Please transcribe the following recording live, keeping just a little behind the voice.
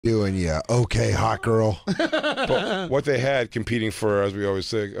Doing okay, hot girl. But what they had competing for, as we always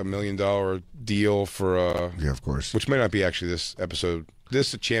say, $1 million deal for yeah, of course. Which might not be actually this episode.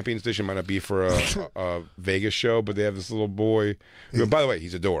 This Champions Edition might not be for a Vegas show, but they have this little boy. Who, by the way,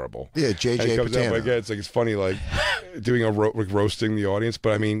 he's adorable. Yeah, JJ Pantano. Again, it's funny, like doing roasting the audience.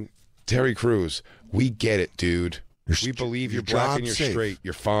 But I mean, Terry Crews, we get it, dude. We believe you're black and you're straight.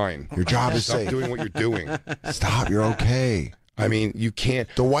 You're fine. Your job is safe. Stop doing what you're doing. Stop. You're okay. I mean, you can't.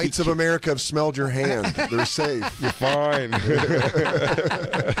 The whites of America have smelled your hand. They're safe. You're fine. But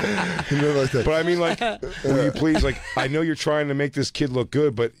I mean, like, will you please, like, I know you're trying to make this kid look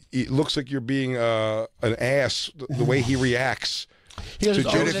good, but it looks like you're being an ass the way he reacts. He goes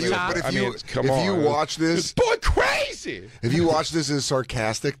over the top. But if you watch this, boy, crazy. If you watch this as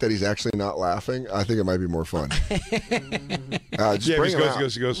sarcastic that he's actually not laughing, I think it might be more fun. Just bring him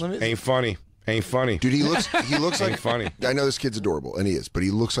out. He goes, ain't funny. Ain't funny, dude. He looks like funny. I know this kid's adorable, and he is, but he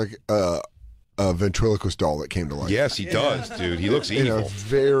looks like a ventriloquist doll that came to life. Yes, he does, dude. He looks evil. In a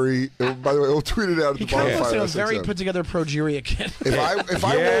very. By the way, we'll tweet it out at the Bonfire. He looks like a very put together progeria kid. If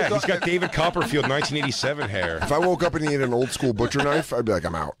I woke he's got David Copperfield 1987 hair. If I woke up and he had an old school butcher knife, I'd be like,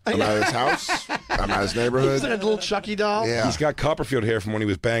 I'm out. I'm out of his house. I'm out of his neighborhood. He's like a little Chucky doll. Yeah, he's got Copperfield hair from when he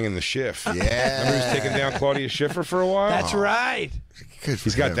was banging the Schiff. Yeah, remember he was taking down Claudia Schiffer for a while. That's right.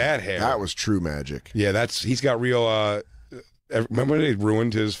 He's got that hair. That was true magic. Yeah, he's got real. Remember they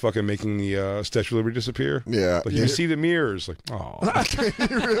ruined his fucking making the Statue of Liberty disappear? Yeah. Like you see the mirrors, like oh.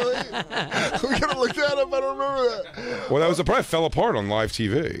 Really? We gotta look that up. I don't remember that. Well, that was probably fell apart on live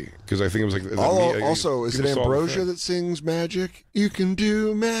TV because I think it was like. Also, is it Ambrosia that sings magic? You can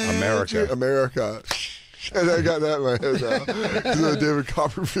do magic. America. And I got that in my head now. David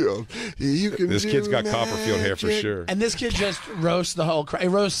Copperfield. This kid's got Copperfield hair for sure. And this kid just roasts the whole crowd. He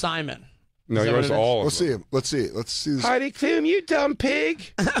roasts Simon. No, he roasts all of them. Let's see him. Let's see it. Let's see this. Heidi Klum, you dumb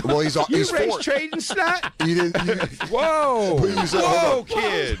pig. Well, he's race trading snot. Whoa. Whoa,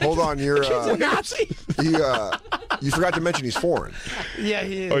 kid. Hold on. You're a Nazi. You forgot to mention he's foreign. Yeah,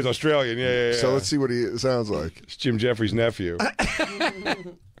 he is. Oh, he's Australian. Yeah. So let's see what he sounds like. It's Jim Jeffries' nephew.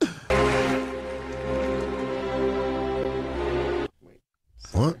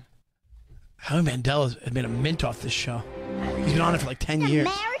 What? Howie Mandel has been a mint off this show. He's been on it for like 10 years.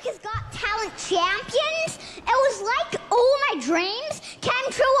 America's Got Talent champions? It was like all my dreams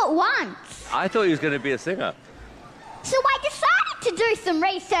came true at once. I thought he was going to be a singer. So I decided to do some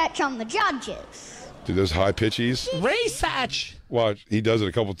research on the judges. Do those high pitchies? Research! Watch, he does it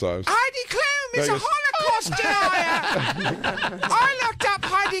a couple times. Heidi Klum is a Holocaust denier. I looked up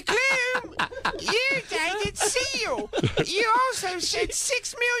Heidi Klum. You dated Seal. You also said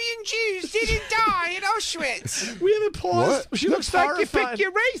 6 million Jews didn't die in Auschwitz. We haven't paused. What? She looks like you pick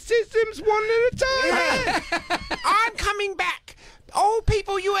your racisms one at a time. I'm coming back. All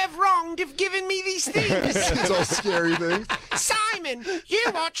people you have wronged have given me these things. It's all scary things. Simon, you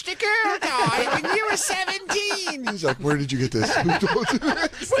watched a girl die when you were 17. He's like, where did you get this? Who told you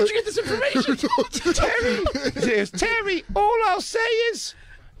this? Where'd you get this information? Terry, all I'll say is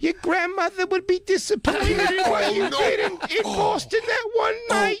your grandmother would be disappointed in what you did in Boston that one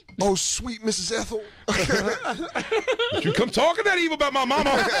night. Oh, sweet Mrs. Ethel. You come talking that evil about my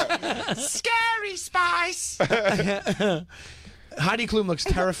mama. Scary Spice. Heidi Klum looks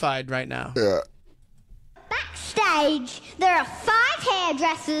terrified right now. Yeah. Backstage, there are 5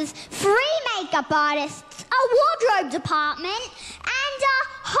 hairdressers, 3 makeup artists, a wardrobe department, and a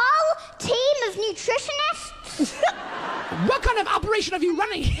whole team of nutritionists. What kind of operation are you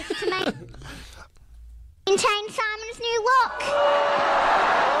running? To maintain Simon's new look.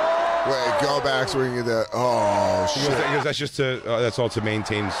 Wait, go back so we can get that. Oh, shit. He goes, that's just that's all to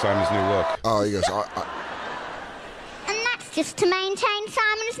maintain Simon's new look. Oh, he goes, And that's just to maintain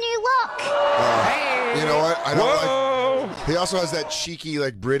Simon's new look. you know what? I don't Whoa! like. He also has that cheeky,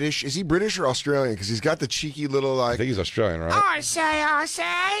 like British. Is he British or Australian? Because he's got the cheeky little I like. think he's Australian, right? I say,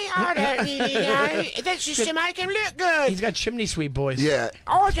 I don't really know. That's just to make him look good. He's got chimney sweep boys. Yeah.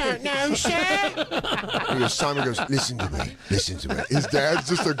 I don't know, sir. Simon goes, listen to me, listen to me. His dad's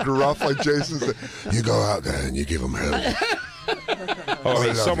just a gruff like Jason. You go out there and you give him hell. I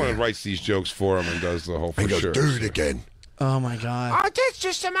mean, someone writes these jokes for him and does the whole for He goes, sure. do it again. Oh my God. Oh, that's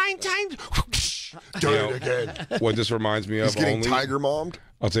just to maintain. Do it again. What this reminds me of He's getting only, tiger mommed.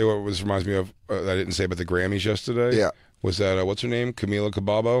 I'll tell you what this reminds me of that I didn't say about the Grammys yesterday. Yeah. Was that, what's her name? Camila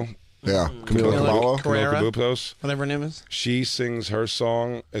Cabello? Yeah. Camila Cabello. Carrera? Camila Cabupos. Whatever her name is. She sings her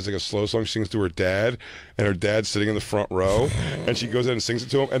song as like a slow song. She sings to her dad, and her dad's sitting in the front row, and she goes in and sings it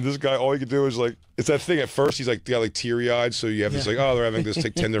to him. And this guy, all he could do is like, it's that thing. At first, he's like, got like teary-eyed, so you have this like, oh, they're having this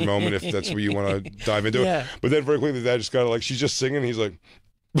tender moment if that's where you want to dive into it. But then very quickly, the dad just got like, she's just singing. And he's like,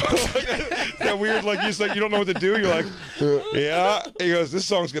 That weird, like you don't know what to do. You're like, yeah. He goes, this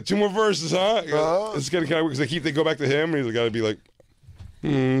song's got 2 more verses, huh? He goes, it's getting kind of weird because they go back to him, and he's got to be like,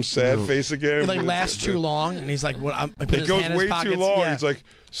 sad face again. It like lasts too long, and he's like, "What?" It goes way too long. Yeah. He's like,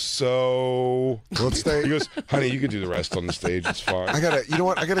 so. Let's stay. He goes, honey, you can do the rest on the stage. It's fine. You know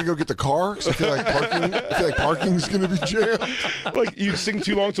what? I gotta go get the car. So I feel like parking's gonna be jammed. Like you sing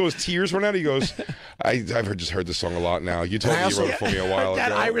too long till his tears run out. He goes, I've just heard this song a lot now. You told me you wrote it for me a while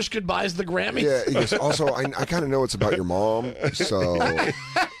that ago. Irish Goodbye's the Grammys. Yeah. He goes, also, I kind of know it's about your mom. So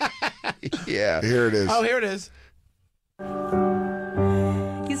yeah. Here it is. Oh, here it is.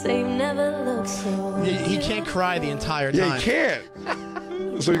 You say you never look so. He can't cry the entire time. Yeah, he can't.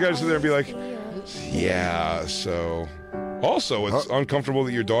 So you guys sit there and be like, yeah, so. Also, it's uncomfortable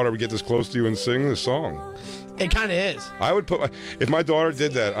that your daughter would get this close to you and sing the song. It kind of is. I would put if my daughter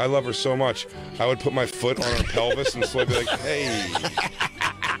did that, I love her so much, I would put my foot on her pelvis and slowly be like, hey,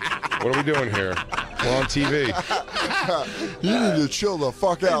 what are we doing here? We're on TV. You need to chill the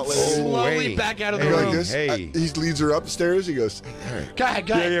fuck out, lady. Slowly back out of the room. He leads her upstairs. He goes, all right. Go ahead,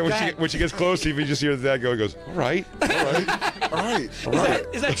 go ahead. Yeah, when she gets close, if you just hear the dad go, he goes, all right.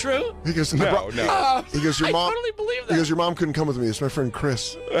 Is that true? He goes, no. He goes, your mom. I totally believe that. He goes, your mom couldn't come with me. It's my friend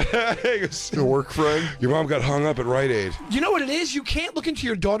Chris. He goes, a work friend. Your mom got hung up at Rite Aid. You know what it is? You can't look into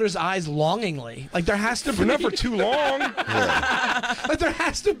your daughter's eyes longingly. Like there has to be. Not for too long. Like there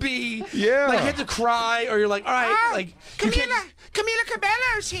has to be. Yeah. Like you have to cry, or you're like, all right, like Camila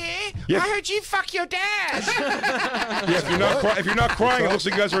Cabello's here. Yeah. I heard you fuck your dad. Yeah, if you're not crying, it looks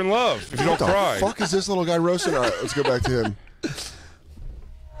like you guys are in love. If you don't cry. What the fuck is this little guy roasting? All right, let's go back to him.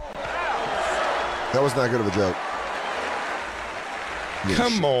 That was not good of a joke.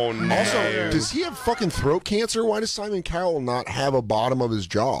 Come on, man. Also, does he have fucking throat cancer? Why does Simon Cowell not have a bottom of his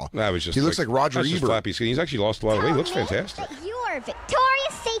jaw? That was just. He looks like Roger Ebert. Ebert. Flappy skin. He's actually lost a lot of weight. He looks fantastic. You're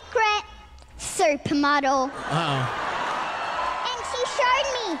Victoria's Secret supermodel. And she showed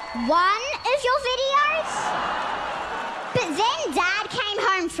me one of your videos. But then Dad came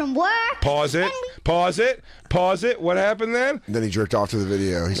home from work. Pause it. What happened then? And then he jerked off to the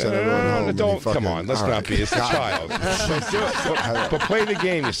video. He said, everyone home. Don't. Come on. Let's not be. It's a child. But play the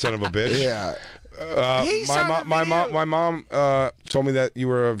game, you son of a bitch. Yeah. My mom told me that you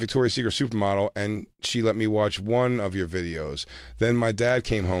were a Victoria's Secret supermodel, and she let me watch one of your videos. Then my dad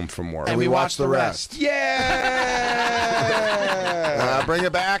came home from work, and we watched the rest. Yeah. Bring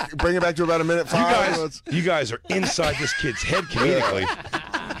it back. Bring it back to about a minute 5. You guys are inside this kid's head comedically.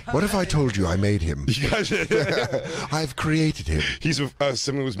 What if I told you I made him? You guys, I've created him. He's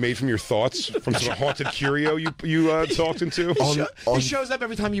someone who was made from your thoughts, from some haunted curio you talked into. He shows up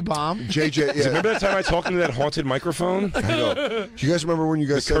every time you bomb. JJ, yeah. Remember that time I talked into that haunted microphone? I know. Do you guys remember when you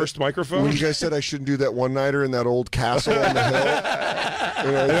guys the cursed microphone? When you guys said I shouldn't do that one-nighter in that old castle on the hill?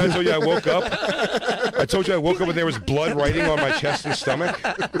 And I told you I woke up. I told you I woke up and there was blood writing on my chest and stomach.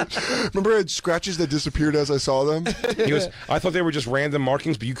 Remember I had scratches that disappeared as I saw them? He goes, I thought they were just random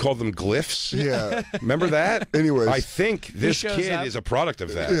markings, but you called them glyphs. Yeah. Remember that? Anyways. I think this kid is a product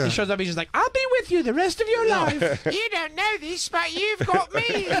of that. Yeah. He shows up, he's just like, I'll be with you the rest of your life. You don't know this, but you've got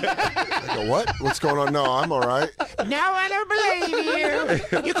me. I go, what? What's going on? No, I'm all right. No, I don't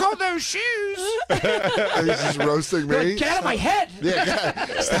believe you. You call those shoes? And he's just roasting me. Get out of my head. Yeah,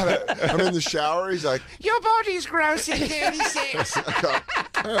 stop it. I'm in the shower. He's like, your body's gross in 36.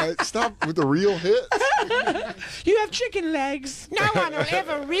 All right, stop with the real hits. You have chicken legs. No one will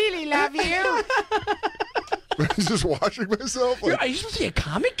ever really love you. I'm just watching myself. Are you supposed to be a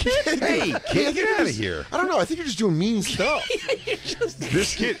comic kid? Hey, kid, get out of here. I don't know. I think you're just doing mean stuff.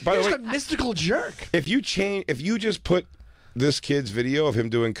 This kid, by the way, a mystical jerk. If you just put this kid's video of him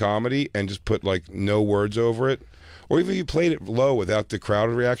doing comedy and just put like no words over it, or even if you played it low without the crowd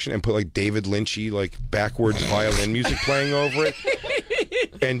reaction and put like David Lynchy like backwards violin music playing over it,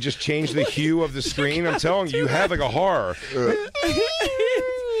 and just change the hue of the screen, I'm telling you, you have like a horror.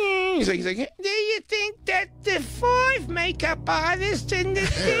 He's like, do you think that the 5 makeup artists and the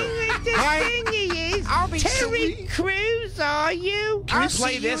thingy is Terry Crews, are you? Can we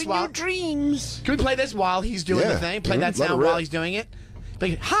play this while dreams? Can we play this while he's doing the thing? Play that sound while he's doing it.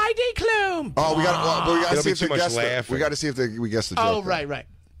 Like, Heidi Klum. Oh, we got to see if they guess it. We got to see if we guess the joke. Oh, right.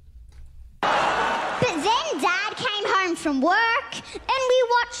 But then Dad came home from work and we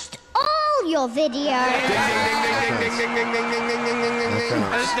watched all your videos.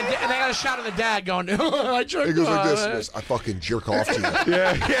 And they got a shot of the dad going, I jerked It goes like this. off. He goes, I fucking jerk off to you.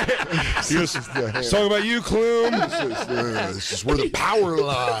 Yeah. He goes, talking about you, Clume. This is where the power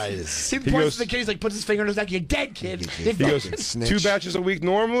lies. He points to the kid, he's like, puts his finger in his neck, you're dead, kid. He goes, 2 batches a week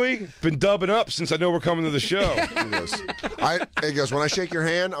normally. Been dubbing up since I know we're coming to the show. He goes, when I shake your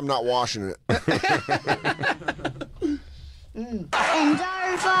hand, I'm not washing it. And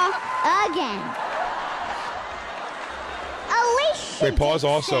over again. Alicia Wait, pause.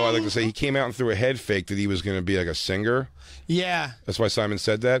 Also, I'd like to say he came out and threw a head fake that he was going to be like a singer. Yeah. That's why Simon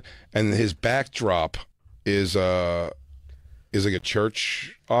said that. And his backdrop is like a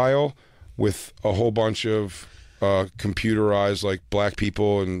church aisle with a whole bunch of computerized like black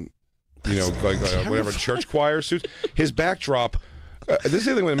people and like whatever church choir suits. His backdrop. This is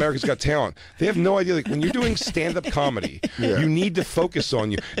the thing with America's Got Talent. They have no idea. Like when you're doing stand-up comedy, you need to focus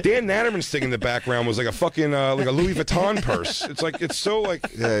on you. Dan Natterman's thing in the background was like a fucking like a Louis Vuitton purse. It's like it's so like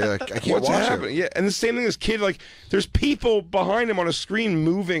I can't watch it. Yeah, and the same thing as kid. Like there's people behind him on a screen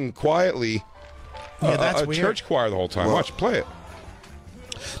moving quietly. Yeah, that's a weird. church choir the whole time. Well, Watch, play it.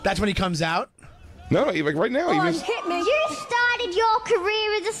 That's when he comes out. No, like right now. You started your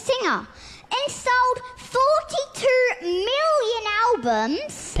career as a singer and sold 42 million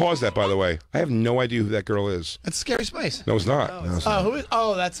albums. Pause that, by the way. I have no idea who that girl is. That's Scary Spice. No, it's not. Who is?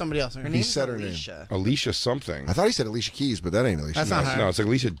 Oh, that's somebody else. Her He name? said her name. Alicia something. I thought he said Alicia Keys, but that ain't Alicia. That's not her. No, it's like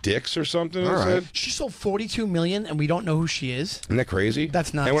Alicia Dix or something. All right. She sold 42 million, and we don't know who she is. Isn't that crazy?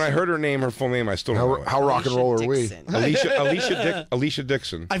 That's nuts. And when I heard her name, her full name, I still don't know. How rock and roll are we? Alicia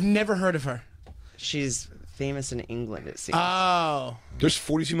Dixon. I've never heard of her. She's famous in England, it seems. Oh. There's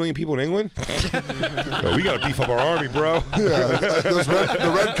 42 million people in England? Yo, we got to beef up our army, bro. Yeah,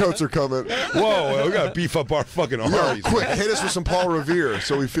 the redcoats are coming. Whoa, we got to beef up our fucking armies. Quick, hit us with some Paul Revere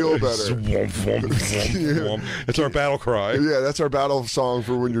so we feel better. It's our battle cry. Yeah, that's our battle song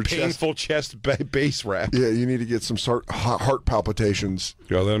for when you're painful chest bass rap. Yeah, you need to get some heart palpitations.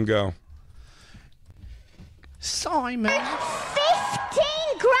 Yo, let him go. Simon. 15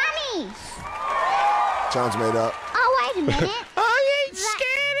 Grammys. Sounds made up. Oh, wait a minute. I ain't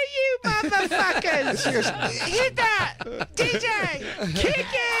scared of you, motherfuckers. Hit that. DJ. Kick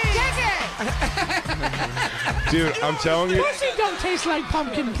it. Dude, I'm telling you. Pussy don't taste like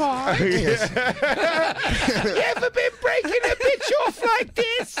pumpkin pie. You ever been breaking a bitch off like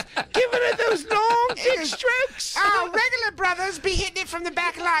this? Giving her those long, big strokes? Oh, regular brothers be hitting it from the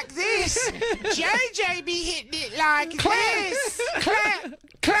back like this. JJ be hitting it like this. Clap,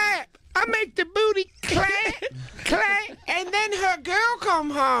 clap. I make the booty clap, clap, and then her girl come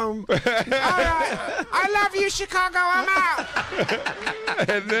home. All right, I love you, Chicago. I'm out.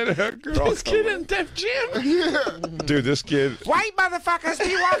 And then her girl. This kid in Def Jam. Dude, this kid. White motherfuckers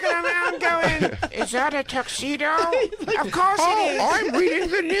be walking around going, "Is that a tuxedo?" Of course it is. I'm reading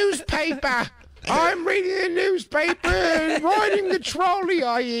the newspaper. I'm reading the newspaper and riding the trolley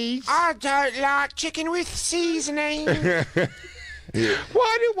I eat. I don't like chicken with seasoning. Yeah.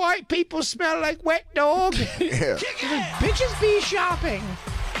 Why do white people smell like wet dog? Yeah. Bitches be shopping.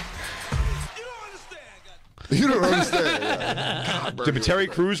 You don't understand. Dude, but Terry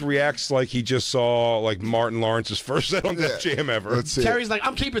Crews reacts like he just saw like Martin Lawrence's first set on Def Jam ever. Let's see. Terry's like,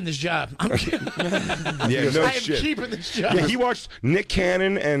 I'm keeping this job. Yeah, no I am shit. keeping this job. Yeah, he watched Nick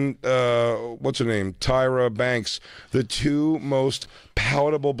Cannon and what's her name, Tyra Banks, the two most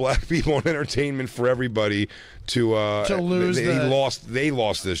palatable black people in entertainment for everybody to lose. They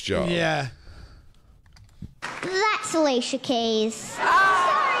lost this job. Yeah. That's Alicia Keys.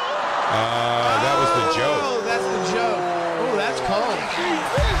 That was the joke. Oh, that's the joke. Oh, that's cold.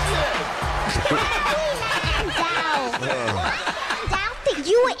 I doubt that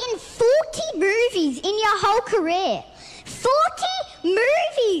you were in 40 movies in your whole career. 40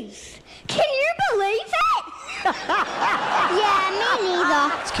 movies! Can you believe it? Yeah, me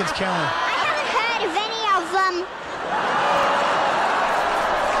neither. This kid's killing. I haven't heard of any of them.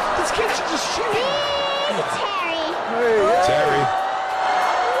 This kid's just Big Terry. Terry.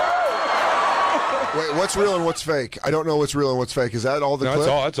 Wait, what's real and what's fake? I don't know what's real and what's fake. Is that all the No, clip?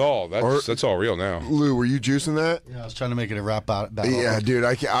 that's all. That's all real now. Lou, were you juicing that? Yeah, I was trying to make it a rap battle. Yeah, dude.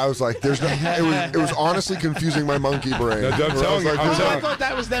 I was like, there's no. It was honestly confusing my monkey brain. No, I'm telling you. I thought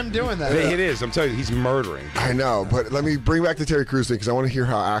that was them doing that. It is. I'm telling you, he's murdering. I know, but let me bring back the Terry Crews thing because I want to hear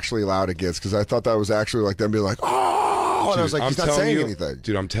how actually loud it gets because I thought that was actually like them being like, oh, and I was like, he's not saying anything.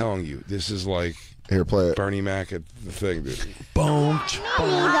 Dude, I'm telling you, this is like here, play it. Bernie Mac at the thing, dude. Boom. Me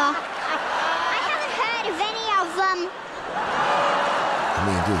neither. I haven't heard of any of them. I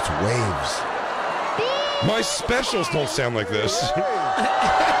mean, dude, it's waves. My specials don't sound like this.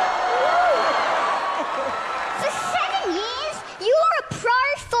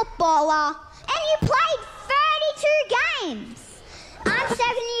 capella, and you played 32 games. I'm 7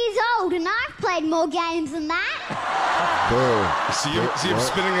 years old, and I've played more games than that. Boom. See him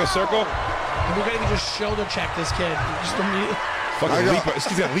spinning in a circle? And we're going to just shoulder check this kid. Just immediately.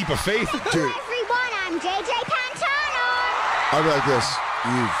 He's got a leap of faith. Hello, everyone. I'm JJ Pantano. I'm like this.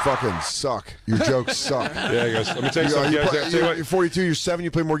 You fucking suck. Your jokes suck. Yeah, he goes, let me tell you something. You're 42, you're 7,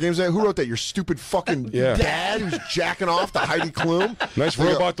 you play more games than that. Who wrote that? Your stupid fucking dad who's jacking off to Heidi Klum? Nice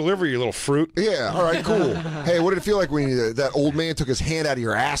robot delivery, you little fruit. Yeah, all right, cool. Hey, what did it feel like when that old man took his hand out of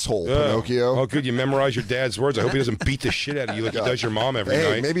your asshole, Pinocchio? Oh, good, you memorize your dad's words. I hope he doesn't beat the shit out of you like he does your mom every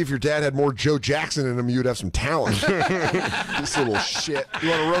night. Maybe if your dad had more Joe Jackson in him, you'd have some talent. This little shit. You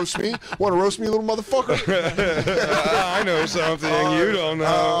want to roast me? Want to roast me, little motherfucker? I know something you don't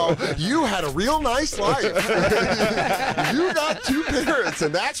know. You had a real nice life. You got 2 parents,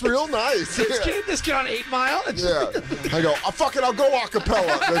 and that's real nice. This kid on 8 Mile? Yeah. I go, fuck it, I'll go a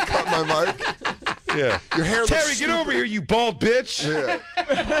cappella. They cut my mic. Yeah. Your hair looks Terry, get over here, you bald bitch. Yeah.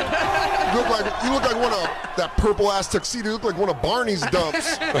 You look like one of that purple-ass tuxedo. You look like one of Barney's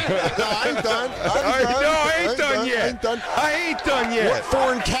dumps. No, I ain't done. I ain't done yet. I ain't done yet. What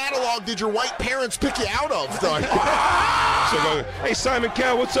foreign catalog did your white parents pick you out of? So, hey, Simon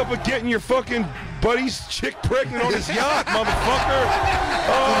Cowell, what's up with getting your fucking buddy's chick pregnant on his yacht, motherfucker?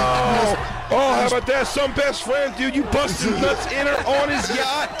 Oh, how about that? Some best friend, dude. You busted nuts in her on his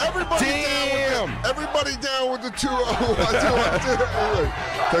yacht. Everybody down with the 2-0.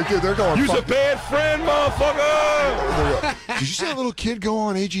 Thank you. They're going. You's a bad friend, motherfucker. Did you see that little kid go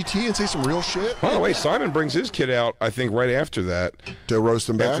on AGT and say some real shit? By the way, Simon brings his kid out, I think, right after that. To roast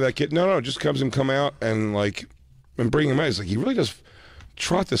him back? After that kid. No, just comes and come out and, like, and bring him out. He's like, he really does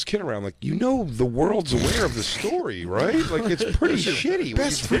trot this kid around. Like, you know the world's aware of the story, right? Like, it's pretty shitty.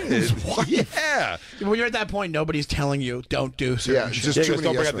 Best friend's wife. Yeah. When you're at that point, nobody's telling you, don't do certain shit. Just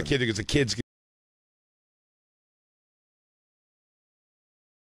don't bring out the kid because the kid's